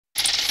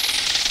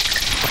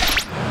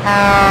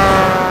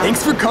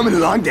Thanks for coming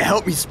along to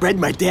help me spread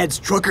my dad's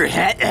trucker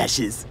hat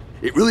ashes.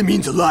 It really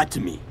means a lot to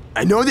me.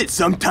 I know that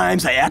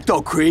sometimes I act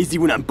all crazy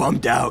when I'm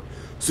bummed out,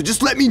 so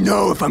just let me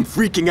know if I'm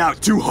freaking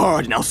out too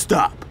hard and I'll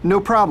stop. No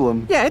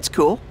problem. Yeah, it's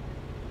cool.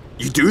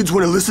 You dudes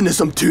want to listen to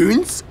some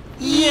tunes?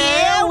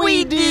 Yeah,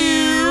 we do!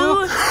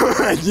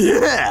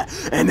 Yeah,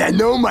 and I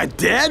know my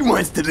dad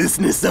wants to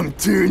listen to some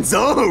tunes,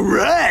 all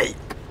right!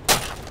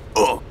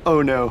 Oh.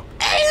 Oh no.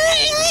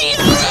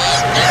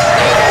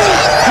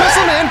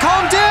 Muscle Man,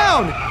 calm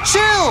down!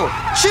 Chill!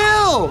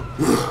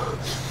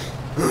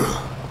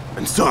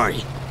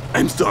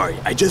 I'm sorry.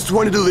 I just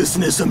wanted to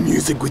listen to some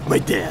music with my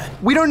dad.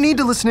 We don't need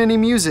to listen to any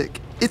music.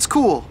 It's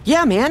cool.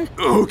 Yeah, man.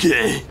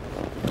 Okay.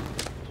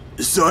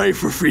 Sorry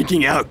for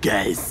freaking out,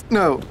 guys.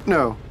 No,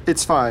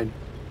 it's fine.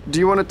 Do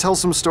you want to tell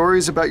some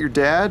stories about your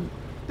dad?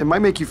 It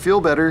might make you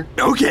feel better.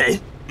 Okay.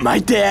 My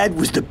dad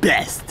was the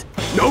best.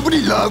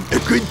 Nobody loved a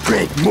good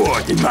prank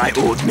more than my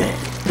old man.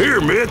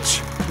 Here,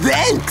 Mitch.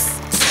 Thanks!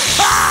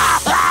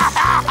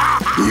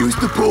 He used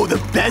to pull the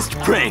best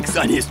pranks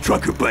on his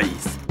trucker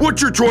buddies.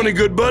 What's your 20,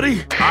 good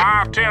buddy?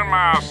 I'm 10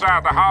 miles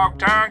south of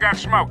Hogtown, got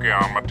Smokey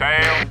on my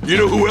tail. You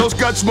know who else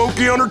got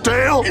Smokey on her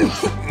tail?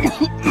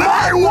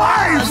 My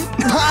wife!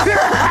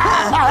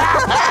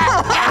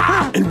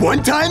 And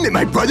one time at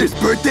my brother's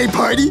birthday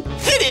party...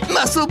 Hit it,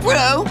 muscle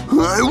bro!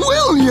 I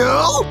will,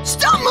 yo!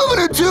 Stop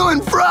moving it to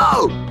and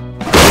fro!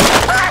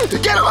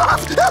 Get him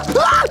off!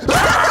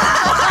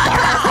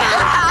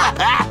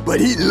 But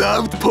he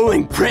loved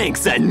pulling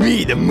pranks on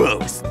me the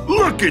most.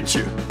 Look at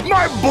you.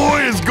 My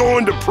boy is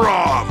going to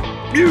prom.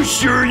 You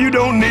sure you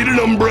don't need an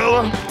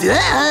umbrella?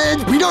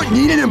 Dad, we don't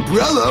need an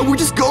umbrella. We're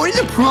just going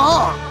to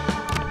prom.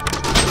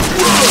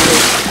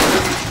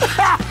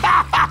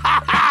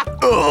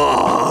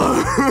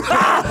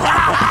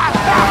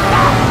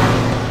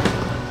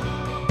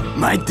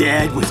 My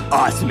dad was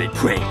awesome at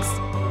pranks,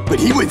 but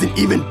he was an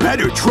even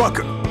better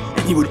trucker,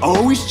 and he would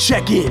always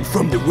check in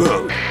from the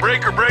road.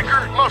 Breaker,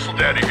 Muscle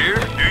Daddy here.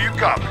 Do you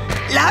copy?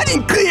 Loud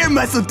and clear,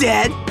 Muscle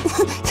Dad.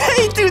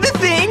 Hey, do the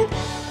thing!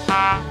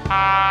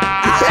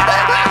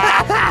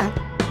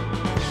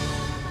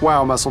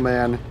 Wow, Muscle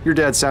Man. Your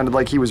dad sounded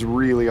like he was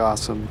really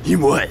awesome. He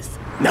was.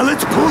 Now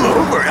let's pull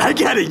over. I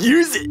gotta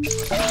use it.